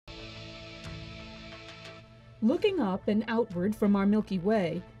Looking up and outward from our Milky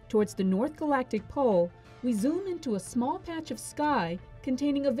Way, towards the North Galactic Pole, we zoom into a small patch of sky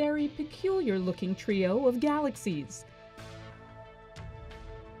containing a very peculiar-looking trio of galaxies.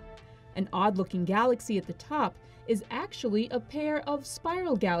 An odd-looking galaxy at the top is actually a pair of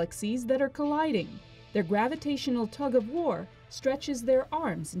spiral galaxies that are colliding. Their gravitational tug-of-war stretches their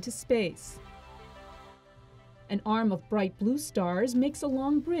arms into space. An arm of bright blue stars makes a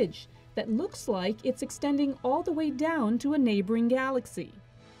long bridge that looks like it's extending all the way down to a neighboring galaxy.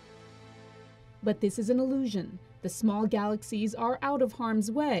 But this is an illusion. The small galaxies are out of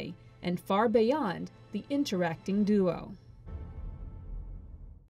harm's way and far beyond the interacting duo.